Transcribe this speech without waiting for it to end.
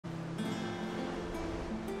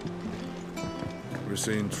We're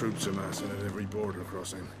seeing troops amassing at every border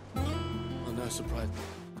crossing. I'm no surprise.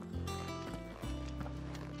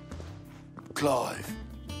 Clive,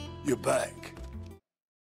 you're back.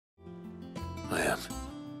 I am.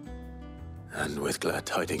 And with glad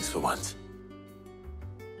tidings for once.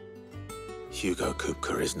 Hugo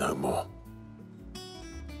Kupka is no more.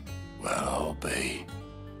 Well, I'll be.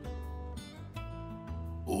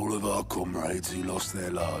 All of our comrades who lost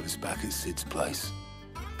their lives back at Sid's place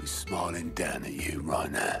be smiling down at you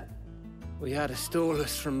right now. We had a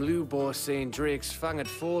stolus from Lubor saying Drake's fang had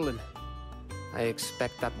fallen. I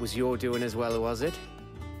expect that was your doing as well, was it?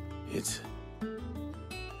 It's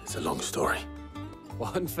a long story.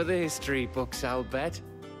 One for the history books, I'll bet.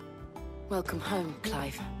 Welcome home,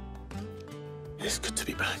 Clive. It's good to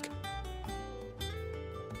be back.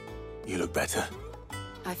 You look better.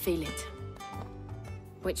 I feel it.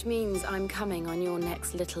 Which means I'm coming on your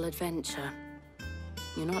next little adventure.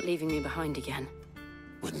 You're not leaving me behind again.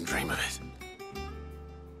 Wouldn't dream of it.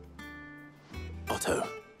 Otto,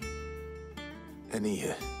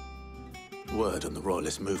 any word on the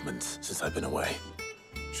Royalist movements since I've been away?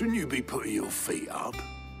 Shouldn't you be putting your feet up?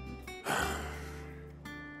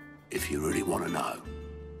 If you really want to know,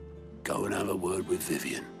 go and have a word with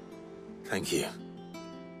Vivian. Thank you.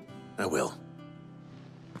 I will.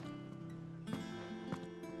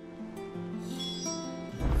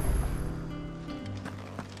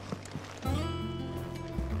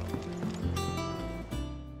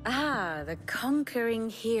 Ah, the conquering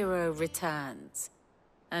hero returns.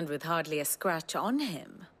 And with hardly a scratch on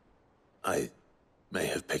him. I may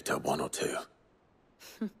have picked up one or two.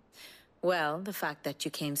 Well, the fact that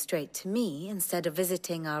you came straight to me instead of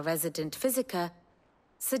visiting our resident physiker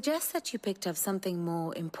suggests that you picked up something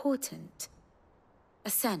more important. A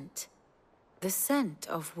scent. The scent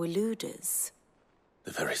of Waludas.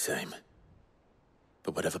 The very same.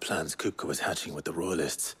 But whatever plans Kupka was hatching with the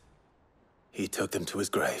Royalists, he took them to his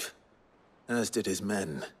grave. As did his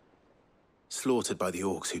men. Slaughtered by the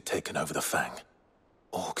orcs who'd taken over the Fang.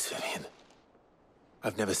 Orcs, Vivian.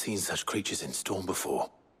 I've never seen such creatures in Storm before.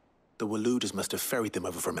 The Waludas must have ferried them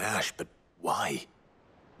over from Ash, but why?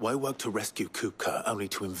 Why work to rescue Kupka only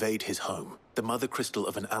to invade his home, the mother crystal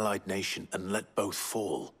of an allied nation, and let both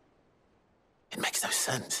fall? It makes no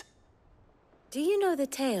sense. Do you know the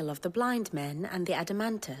tale of the blind men and the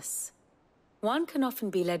Adamantus? One can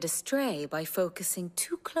often be led astray by focusing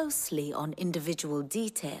too closely on individual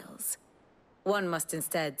details. One must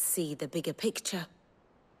instead see the bigger picture.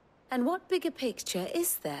 And what bigger picture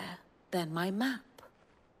is there than my map?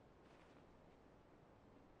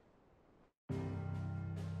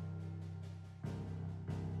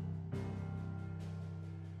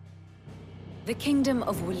 The Kingdom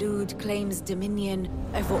of Waloed claims dominion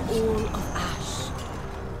over all of Ash.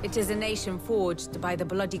 It is a nation forged by the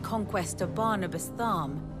bloody conquest of Barnabas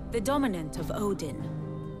Tharm, the dominant of Odin.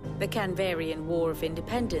 The Canvarian War of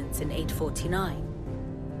Independence in 849.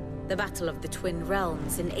 The Battle of the Twin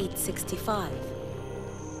Realms in 865.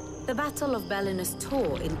 The Battle of Belinus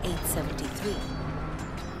Tor in 873.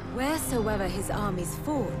 Wheresoever his armies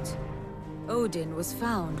fought, Odin was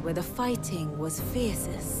found where the fighting was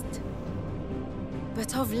fiercest.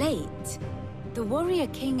 But of late, the warrior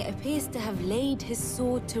king appears to have laid his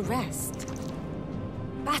sword to rest.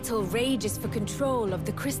 Battle rages for control of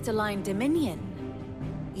the crystalline dominion.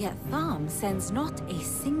 Yet Tharm sends not a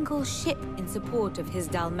single ship in support of his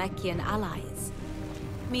Dhalmekian allies.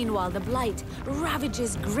 Meanwhile, the Blight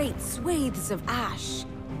ravages great swathes of Ash.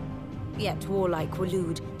 Yet warlike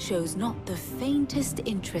Waloed shows not the faintest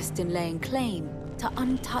interest in laying claim to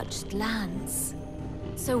untouched lands.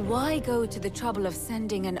 So why go to the trouble of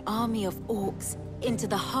sending an army of orcs into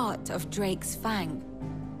the heart of Drake's Fang,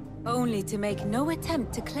 only to make no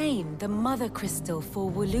attempt to claim the Mother Crystal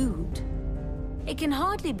for Waloed? It can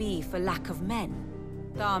hardly be for lack of men.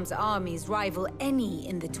 Tharm's armies rival any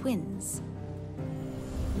in the Twins.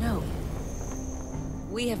 No.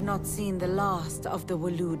 We have not seen the last of the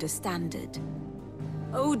Waluda standard.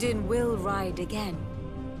 Odin will ride again.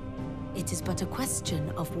 It is but a question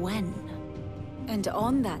of when. And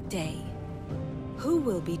on that day, who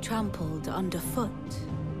will be trampled underfoot?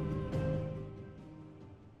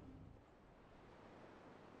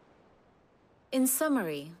 In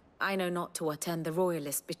summary, I know not to what end the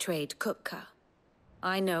Royalists betrayed Kupka.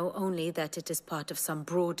 I know only that it is part of some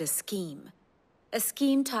broader scheme. A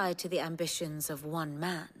scheme tied to the ambitions of one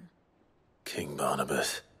man. King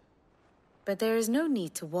Barnabas. But there is no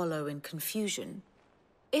need to wallow in confusion.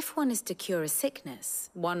 If one is to cure a sickness,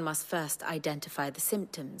 one must first identify the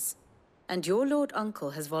symptoms. And your Lord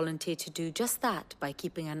Uncle has volunteered to do just that by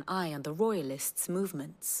keeping an eye on the Royalists'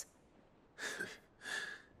 movements.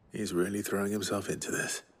 He's really throwing himself into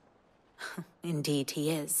this. Indeed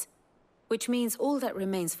he is. Which means all that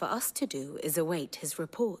remains for us to do is await his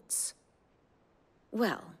reports.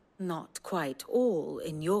 Well, not quite all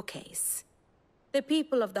in your case. The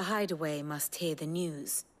people of the Hideaway must hear the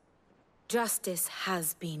news. Justice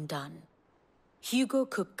has been done. Hugo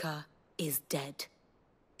Kupka is dead.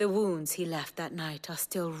 The wounds he left that night are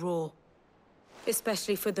still raw,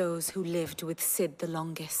 especially for those who lived with Sid the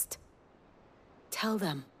longest. Tell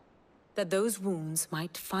them that those wounds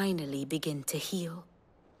might finally begin to heal.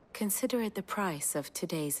 Consider it the price of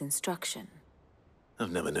today's instruction.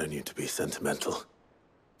 I've never known you to be sentimental.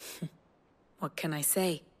 What can I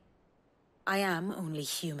say? I am only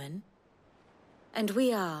human. And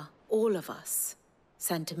we are, all of us,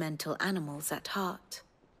 sentimental animals at heart.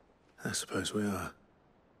 I suppose we are.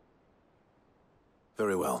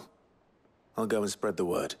 Very well. I'll go and spread the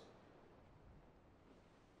word.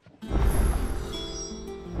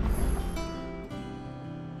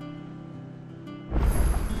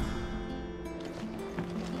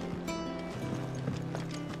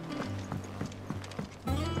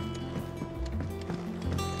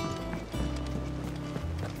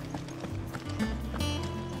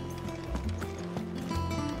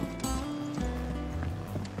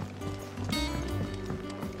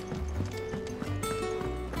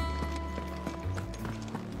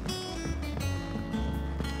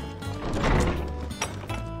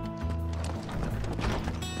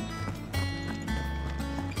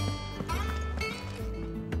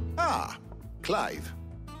 Clive,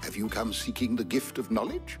 have you come seeking the gift of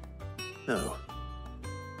knowledge? No.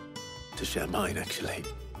 To share mine, actually.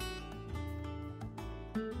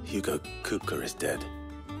 Hugo Kupka is dead.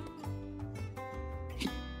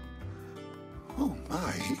 Oh,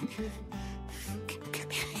 my. Can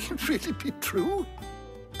it really be true?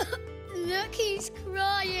 Look, he's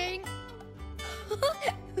crying.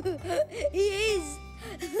 He is.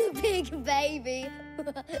 The big baby.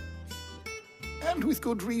 And with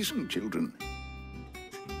good reason, children.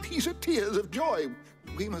 These are tears of joy.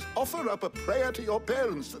 We must offer up a prayer to your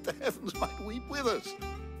parents that the heavens might weep with us.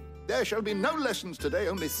 There shall be no lessons today,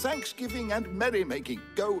 only thanksgiving and merrymaking.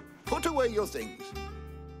 Go, put away your things.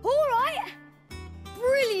 All right.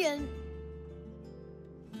 Brilliant.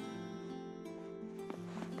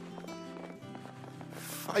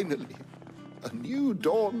 Finally, a new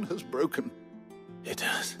dawn has broken. It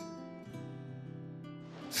has.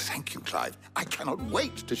 Thank you, Clive. I cannot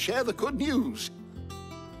wait to share the good news.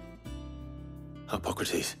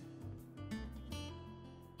 Hippocrates.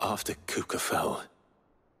 After Kupka fell,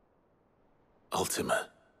 Ultima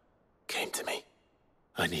came to me.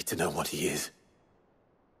 I need to know what he is.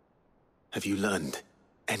 Have you learned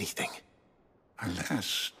anything?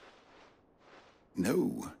 Alas,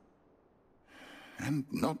 no. And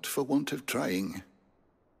not for want of trying.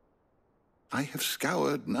 I have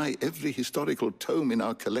scoured nigh every historical tome in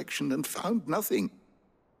our collection and found nothing.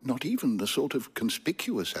 Not even the sort of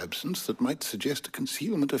conspicuous absence that might suggest a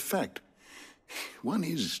concealment of fact. One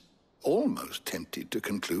is almost tempted to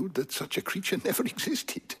conclude that such a creature never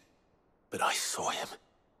existed. But I saw him.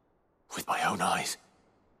 With my own eyes.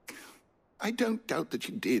 I don't doubt that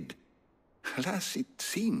you did. Alas, it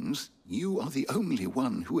seems you are the only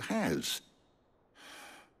one who has.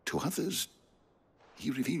 To others, he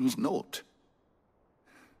reveals naught.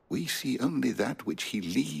 We see only that which he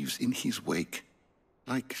leaves in his wake,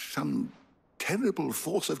 like some terrible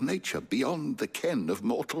force of nature beyond the ken of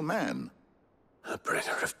mortal man. A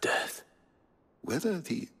bringer of death. Whether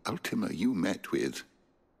the Ultima you met with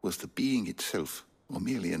was the being itself, or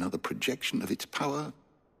merely another projection of its power,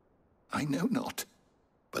 I know not.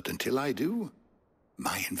 But until I do,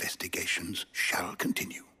 my investigations shall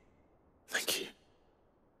continue. Thank you.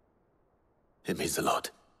 It means a lot.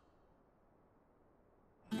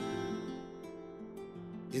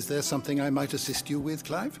 Is there something I might assist you with,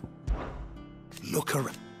 Clive? Look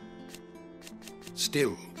around.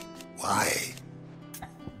 Still, why?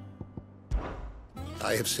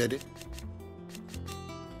 I have said it.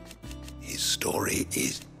 His story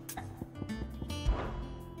is...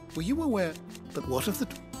 Were you aware that what of the...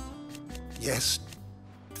 Yes.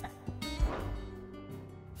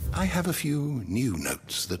 I have a few new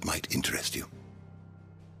notes that might interest you.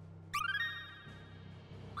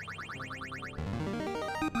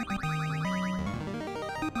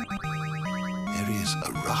 There is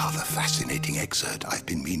a rather fascinating excerpt I've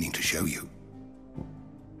been meaning to show you.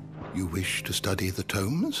 You wish to study the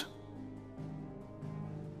tomes?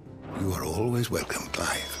 You are always welcome,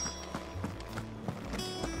 Clive.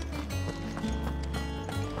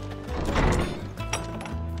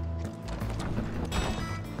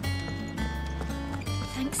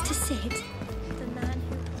 Thanks to Sid, the man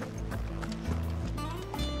who...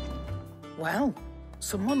 Well,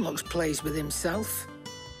 someone looks pleased with himself.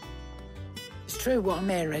 It's true what I'm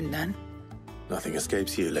hearing, then. Nothing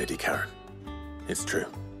escapes you, Lady Karen. It's true.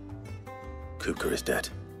 Kupka is dead.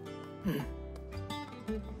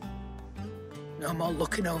 No more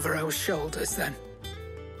looking over our shoulders, then.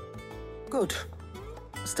 Good.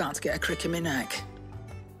 I'm starting to get a crick in my neck.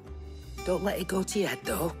 Don't let it go to your head,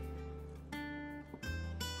 though.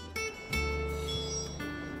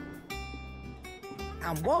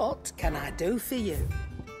 And what can I do for you?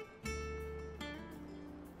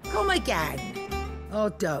 Come again. Or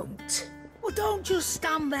don't. Well, don't just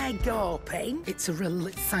stand there gawping. It's a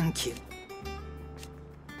thank you.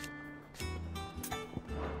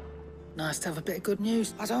 Nice to have a bit of good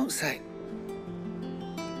news, I don't say.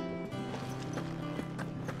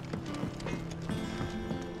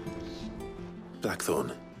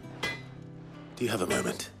 Blackthorn, do you have a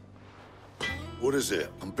moment? What is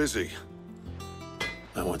it? I'm busy.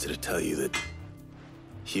 I wanted to tell you that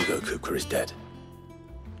Hugo Kupka is dead.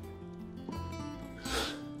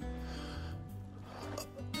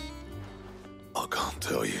 I can't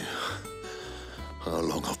tell you how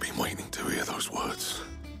long I've been waiting to hear those words.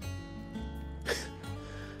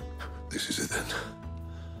 This is it then.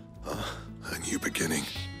 A new beginning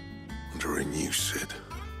under a new Sid.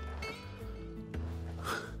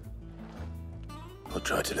 I'll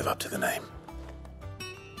try to live up to the name.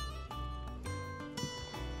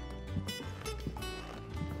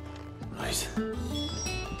 Right.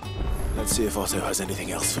 Let's see if Otto has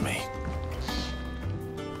anything else for me.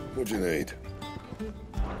 What do you need?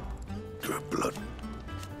 Drip blood.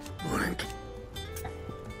 Right.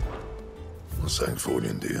 What's that for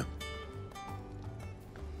you, dear?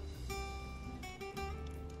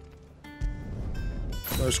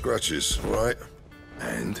 No scratches, right?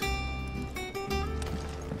 And?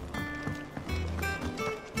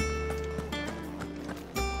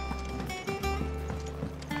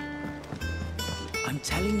 I'm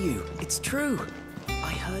telling you, it's true.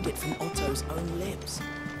 I heard it from Otto's own lips.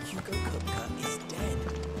 Hugo Kupka is dead.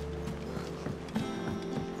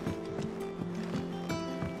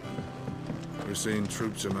 We're seeing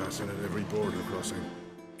troops amassing at every border crossing.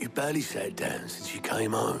 You barely sat down since you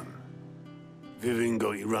came home. Vivian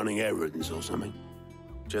got you running errands or something?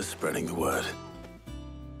 Just spreading the word.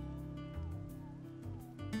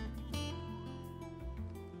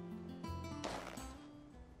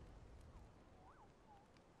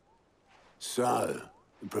 So,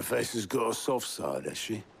 the Professor's got a soft side, has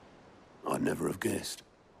she? I'd never have guessed.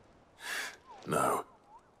 No.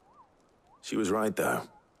 She was right, though.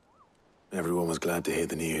 Everyone was glad to hear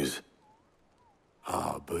the news.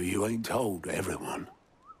 Ah, but you ain't told everyone.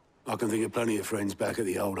 I can think of plenty of friends back at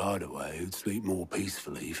the old hideaway who'd sleep more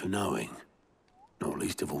peacefully for knowing. Not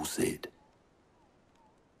least of all Sid.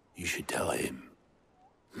 You should tell him.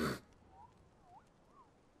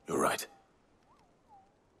 You're right.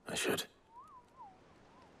 I should.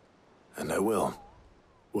 And I will.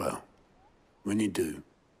 Well, when you do,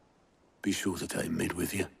 be sure to take Mid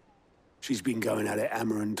with you. She's been going at it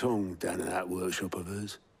hammer and tong down in that workshop of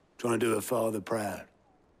hers, trying to do her father proud.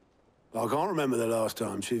 I can't remember the last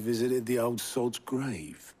time she visited the old sod's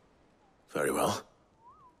grave. Very well.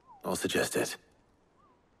 I'll suggest it.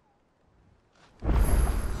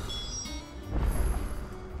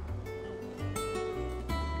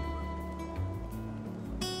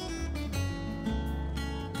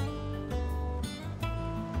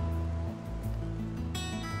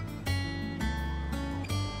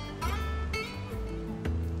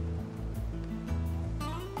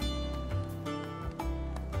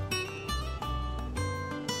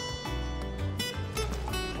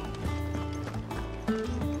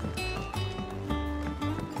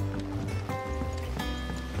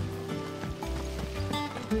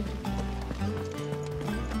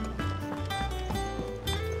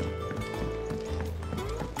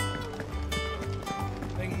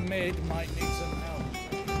 Mid might need some help.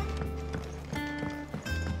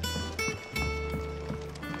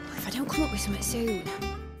 If I don't come up with something soon.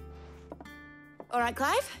 All right,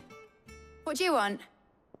 Clive? What do you want?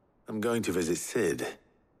 I'm going to visit Sid,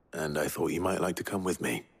 and I thought you might like to come with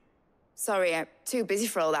me. Sorry, I'm too busy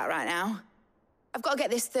for all that right now. I've got to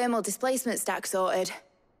get this thermal displacement stack sorted.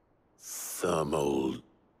 Thermal...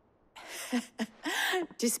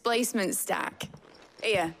 Displacement stack.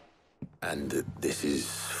 Here. And this is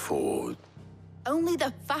for... Only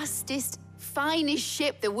the fastest, finest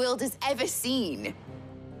ship the world has ever seen.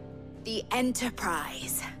 The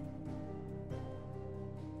Enterprise.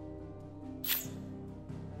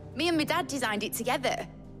 Me and my dad designed it together.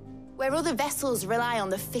 Where other vessels rely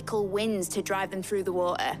on the fickle winds to drive them through the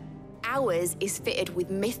water, ours is fitted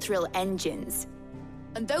with mithril engines.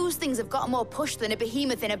 And those things have got more push than a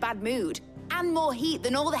behemoth in a bad mood, and more heat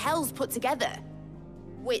than all the hells put together.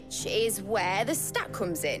 Which is where the stack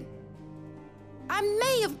comes in. I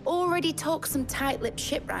may have already talked some tight-lipped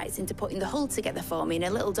shipwrights into putting the hull together for me in a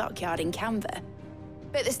little dockyard in Canva.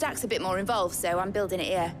 But the stack's a bit more involved, so I'm building it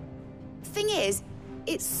here. Thing is,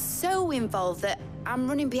 it's so involved that I'm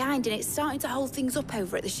running behind and it's starting to hold things up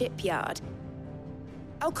over at the shipyard.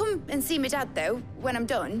 I'll come and see my dad, though, when I'm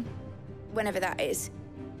done. Whenever that is.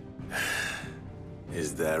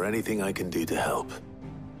 Is there anything I can do to help?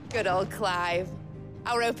 Good old Clive.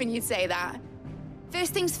 I were hoping you'd say that.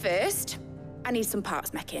 First things first, I need some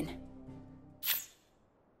parts meching.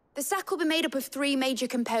 The stack will be made up of 3 major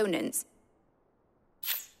components.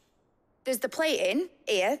 There's the plating,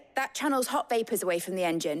 here, that channels hot vapors away from the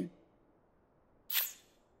engine.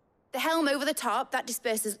 The helm over the top, that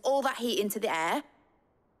disperses all that heat into the air.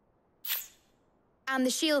 And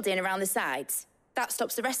the shielding around the sides. That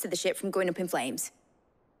stops the rest of the ship from going up in flames.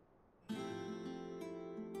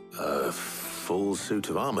 A full suit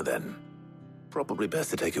of armor, then? Probably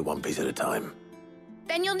best to take it one piece at a time.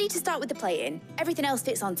 Then you'll need to start with the plating. Everything else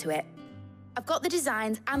fits onto it. I've got the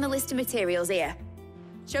designs and the list of materials here.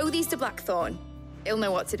 Show these to Blackthorn. He'll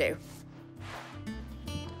know what to do.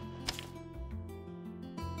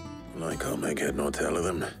 I can't make head nor tail of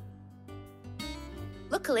them.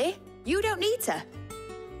 Luckily, you don't need to.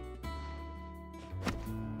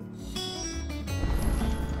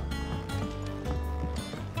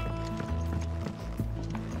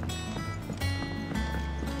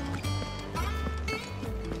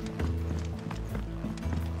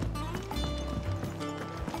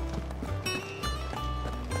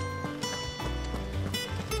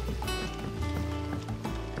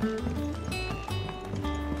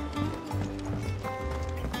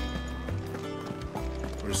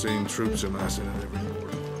 We're seeing troops amassing at every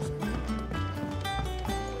port.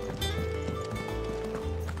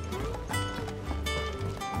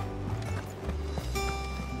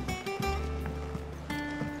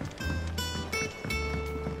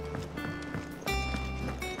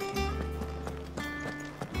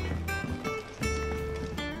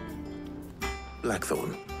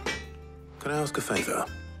 Blackthorn, can I ask a favor?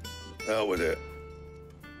 Out with it.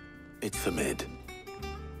 It's for Mid.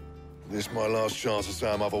 This my last chance to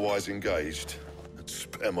say I'm otherwise engaged. I'd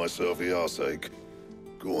spare myself the arseache.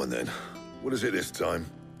 Go on then. What is it this time?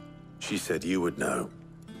 She said you would know.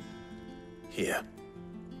 Here.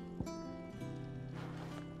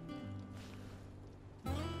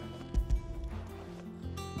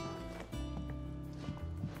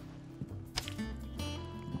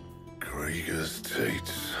 Krieger's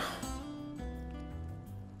Tates.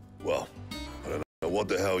 Well, I don't know what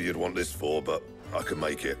the hell you'd want this for, but I can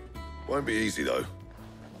make it. Won't be easy, though.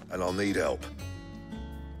 And I'll need help.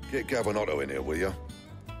 Get Gavinotto in here, will you?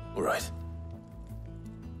 All right.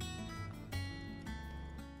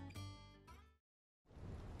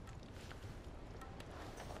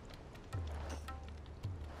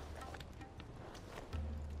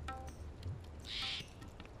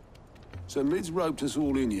 So Mid's roped us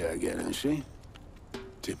all in here again, hasn't she?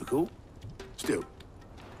 Typical. Still,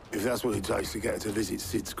 if that's what it takes to get her to visit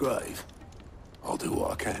Sid's grave, I'll do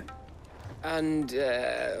what I can. And,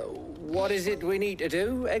 what is it we need to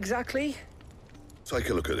do, exactly? Take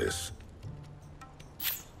a look at this.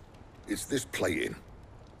 It's this plating.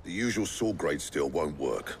 The usual saw grade steel won't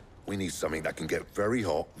work. We need something that can get very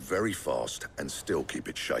hot, very fast, and still keep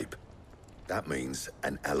its shape. That means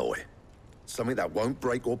an alloy. Something that won't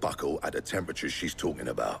break or buckle at the temperatures she's talking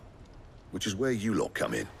about. Which is where you lot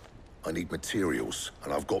come in. I need materials,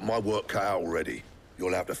 and I've got my work cut out already.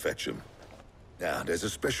 You'll have to fetch them. Now, there's a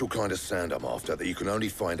special kind of sand I'm after that you can only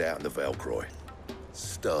find out in the Valcroy.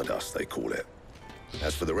 Stardust, they call it.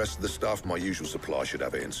 As for the rest of the stuff, my usual supply should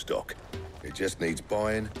have it in stock. It just needs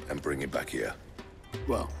buying and bringing back here.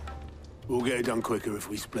 Well, we'll get it done quicker if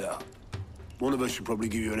we split up. One of us should probably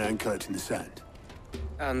give you an hand collecting the sand.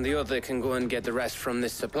 And the other can go and get the rest from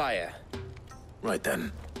this supplier. Right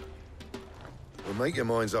then. Well, make your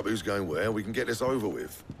minds up who's going where, we can get this over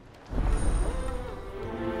with.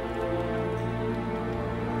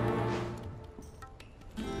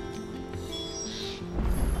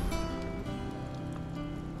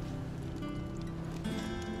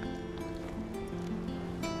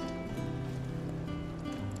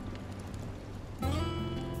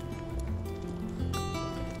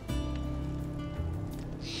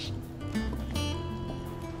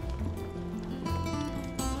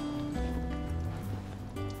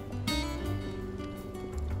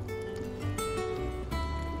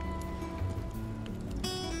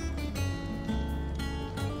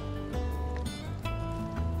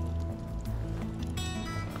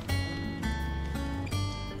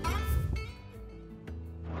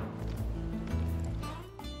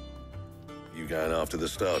 going after the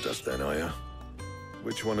Stardust then, are you?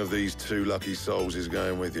 Which one of these two lucky souls is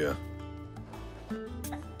going with you?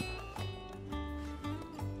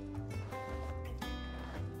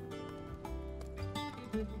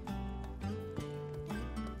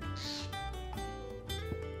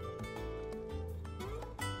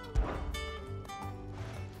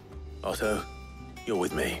 Otto, you're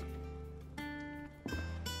with me.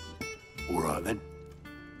 All right, then.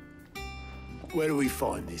 Where do we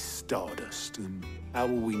find this Stardust, and how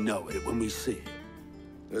will we know it when we see it?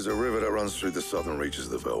 There's a river that runs through the southern reaches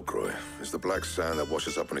of the Velcroy. It's the black sand that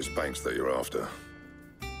washes up on its banks that you're after.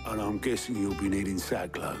 And I'm guessing you'll be needing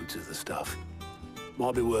sack loads of the stuff.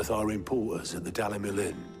 Might be worth our importers at the Dalimil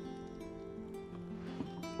Inn.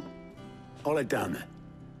 I'll head down there.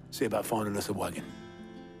 See about finding us a wagon.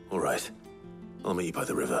 All right. I'll meet you by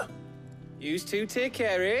the river. Yous two take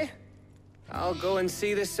care, eh? I'll go and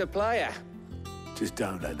see the supplier. Just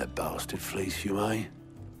don't let the bastard fleece you, eh?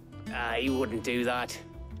 Ah, he wouldn't do that.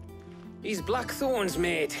 He's Blackthorn's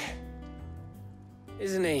mate.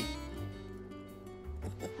 Isn't he?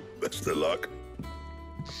 Best of luck.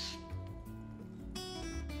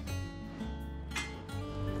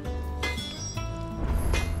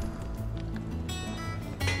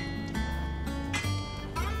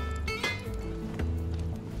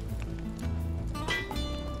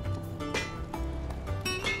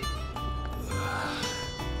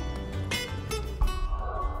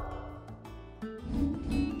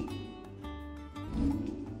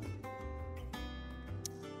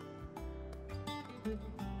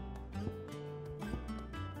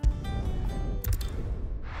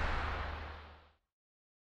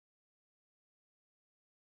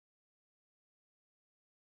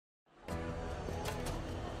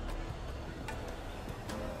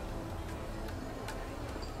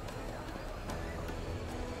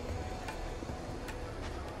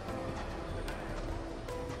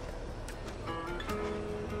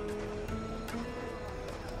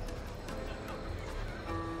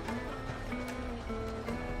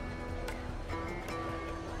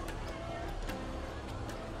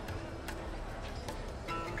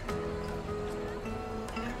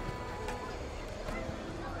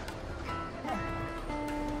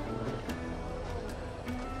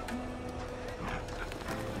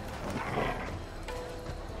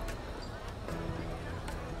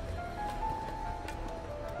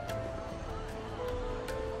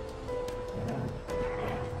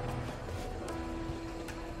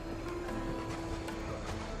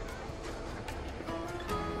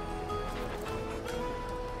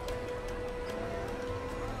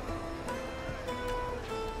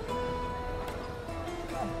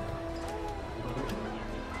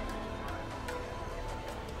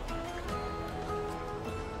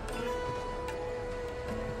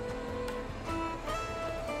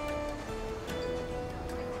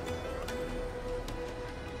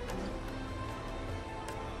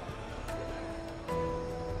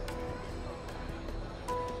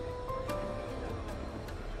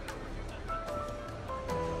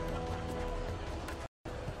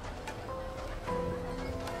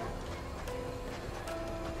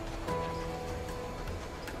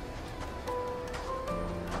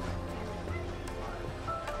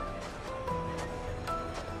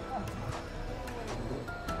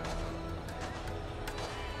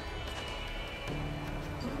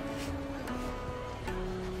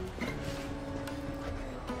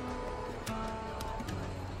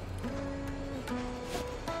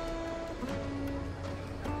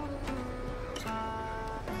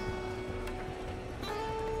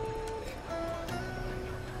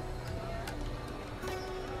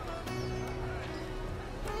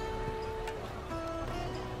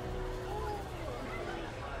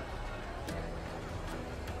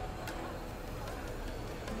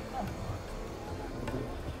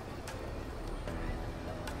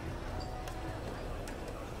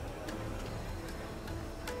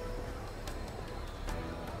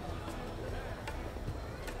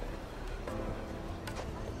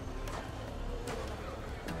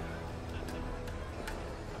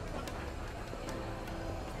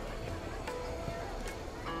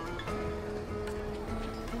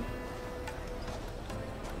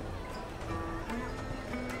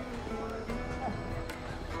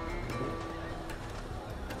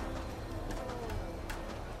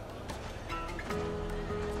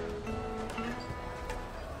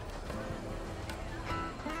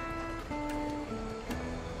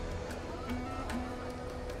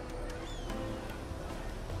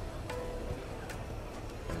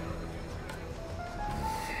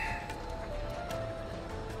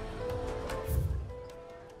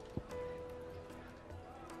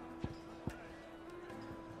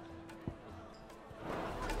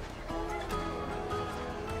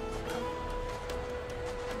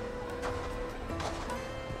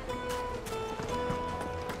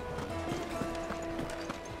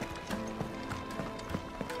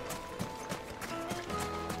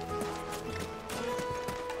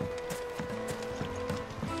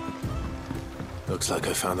 Looks like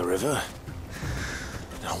I found the river.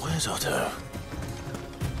 Now where's Otto?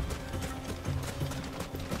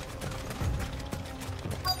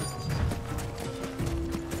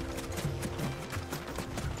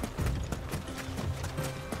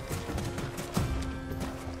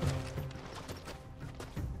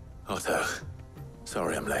 Otto,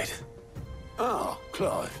 sorry I'm late. Oh,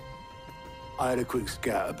 Clive. I had a quick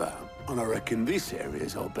scout about, and I reckon this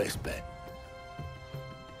area's our best bet.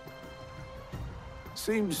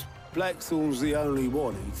 Seems Blackthorn's the only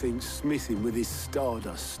one who thinks smithing with his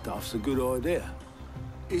Stardust stuff's a good idea.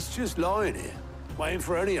 It's just lying here, waiting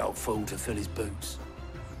for any old fool to fill his boots.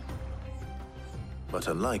 But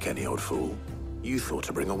unlike any old fool, you thought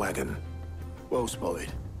to bring a wagon. Well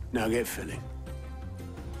spotted. Now get filling.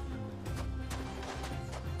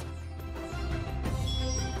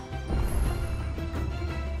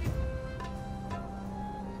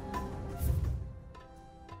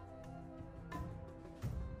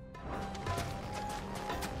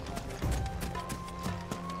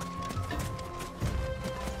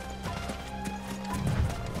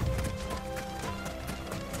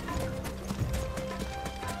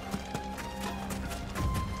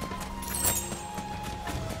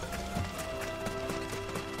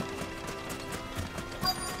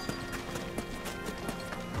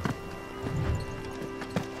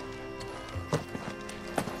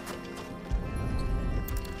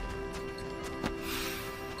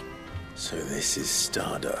 So this is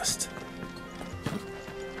Stardust.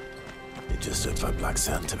 It just looks like black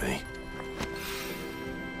sand to me.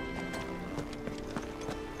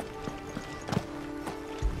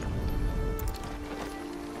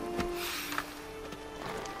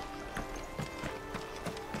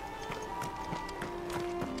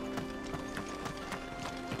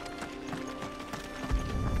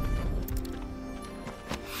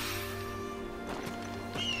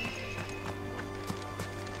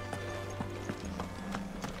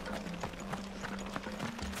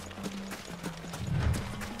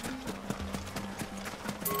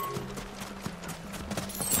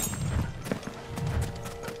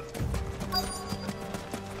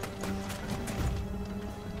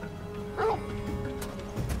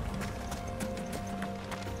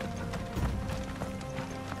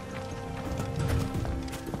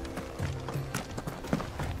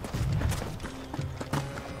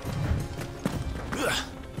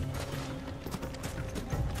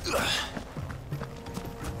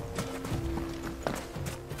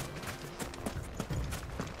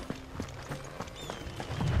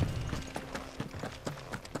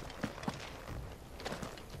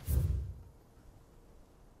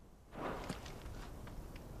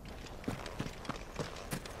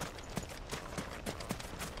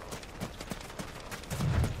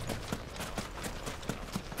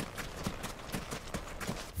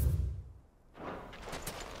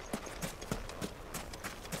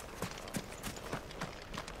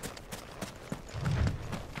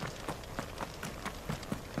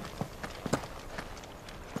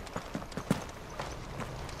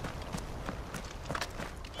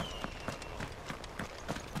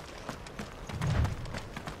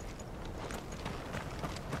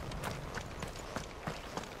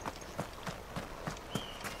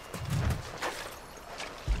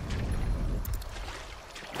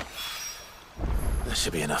 That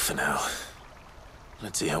should be enough for now.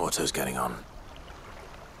 Let's see how Otto's getting on.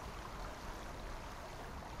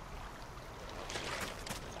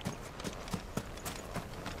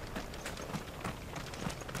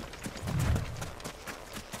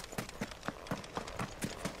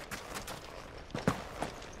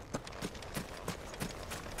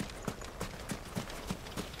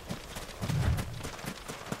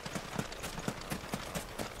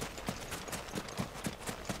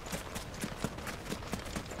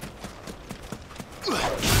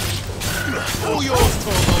 All yours,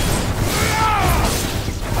 Torgo!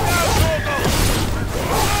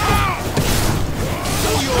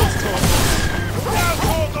 All yours, Torgo! Now,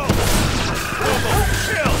 Torgo! Torgo,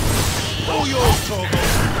 kill! All yours, Torgo!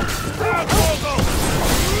 Now, Torgo!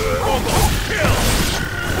 Torgo, kill!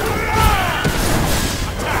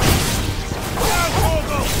 Attack! Now,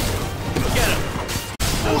 Torgo! Get him!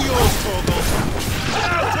 All yours, Torgo!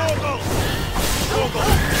 Now, Torgo! Torgo,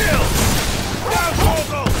 kill! Now,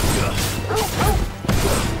 Torgo!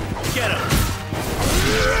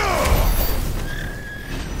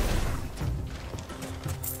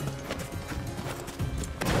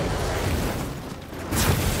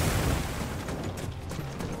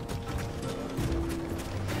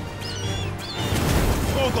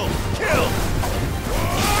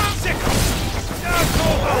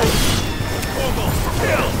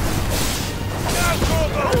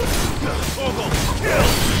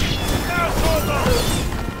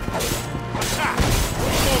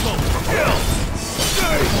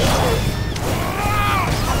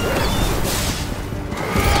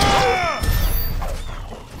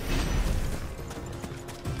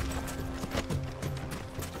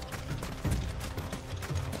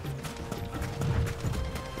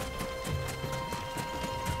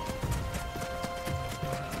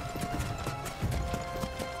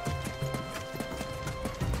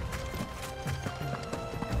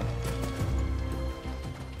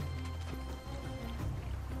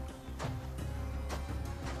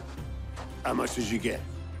 How much did you get?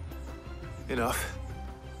 Enough.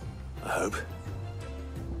 I hope.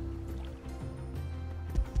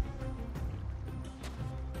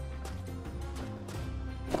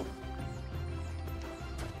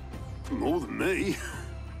 More than me.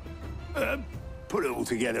 Put it all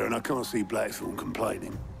together and I can't see Blackthorn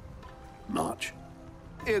complaining. Much.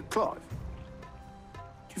 Here, Clive.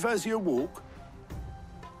 Do you fancy a walk?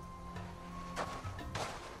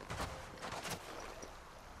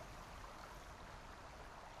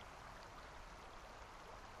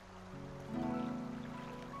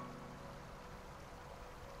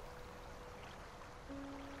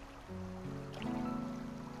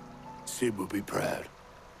 Sid would be proud.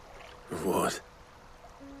 Of what?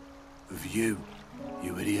 Of you,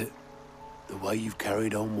 you idiot. The way you've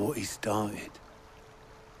carried on what he started.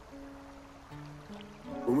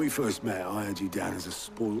 When we first met, I had you down as a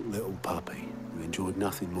spoilt little puppy who enjoyed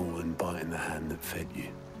nothing more than biting the hand that fed you.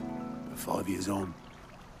 But 5 years on,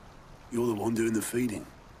 you're the one doing the feeding.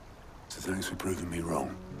 So thanks for proving me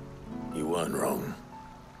wrong. You weren't wrong.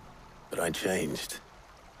 But I changed.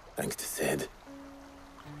 Thanks to Sid.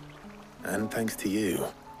 And thanks to you.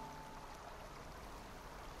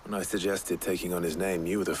 When I suggested taking on his name,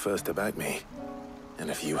 you were the first to back me.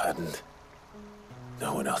 And if you hadn't,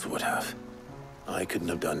 no one else would have. I couldn't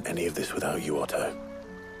have done any of this without you, Otto.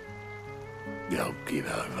 Yo, give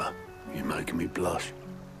over. You're making me blush.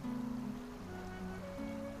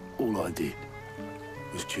 All I did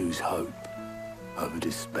was choose hope over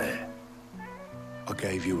despair. I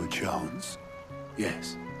gave you a chance,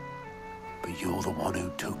 yes, but you're the one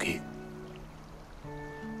who took it.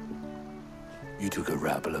 You took a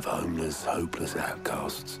rabble of homeless, hopeless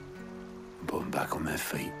outcasts and put them back on their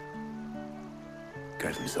feet.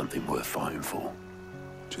 Gave them something worth fighting for,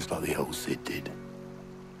 just like the old Sid did.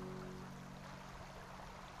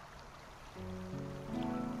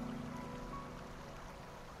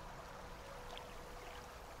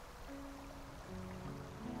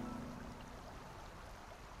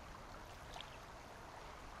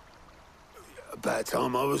 About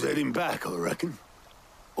time I was heading back, I reckon.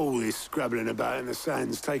 All this scrabbling about in the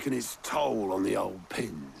sand's taken its toll on the old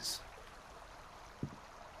pins.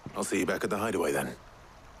 I'll see you back at the hideaway then.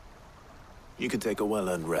 You can take a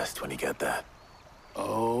well-earned rest when you get there.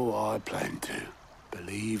 Oh, I plan to.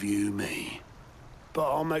 Believe you me. But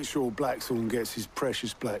I'll make sure Blackthorn gets his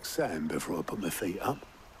precious black sand before I put my feet up.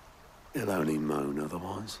 He'll only moan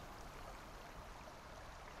otherwise.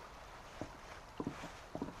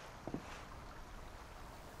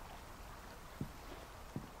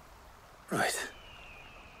 Right.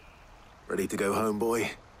 Ready to go home,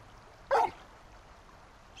 boy?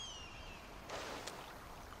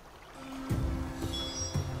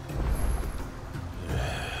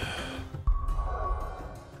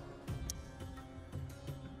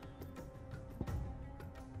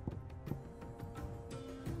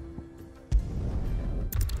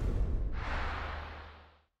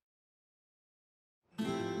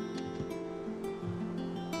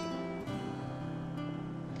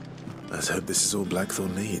 Let's hope this is all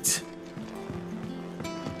Blackthorn needs.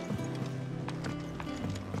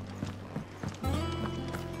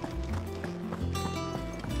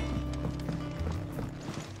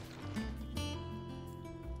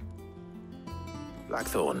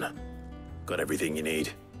 Blackthorn, got everything you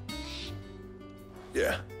need?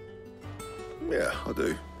 Yeah. Yeah, I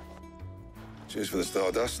do. Cheers for the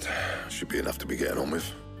stardust. Should be enough to be getting on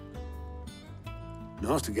with.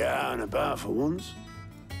 Nice to get out and about for once.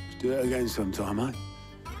 Let's do it again sometime, eh?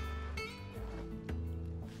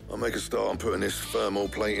 I'll make a start on putting this thermal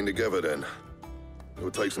plating together then. It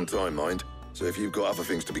will take some time, mind. So if you've got other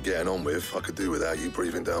things to be getting on with, I could do without you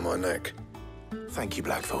breathing down my neck. Thank you,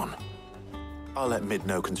 Blackthorn. I'll let Mid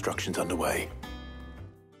know construction's underway.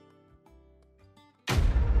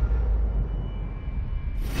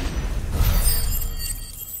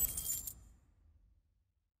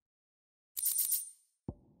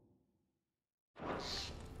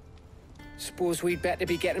 Suppose we'd better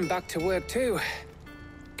be getting back to work too.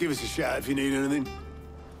 Give us a shout if you need anything.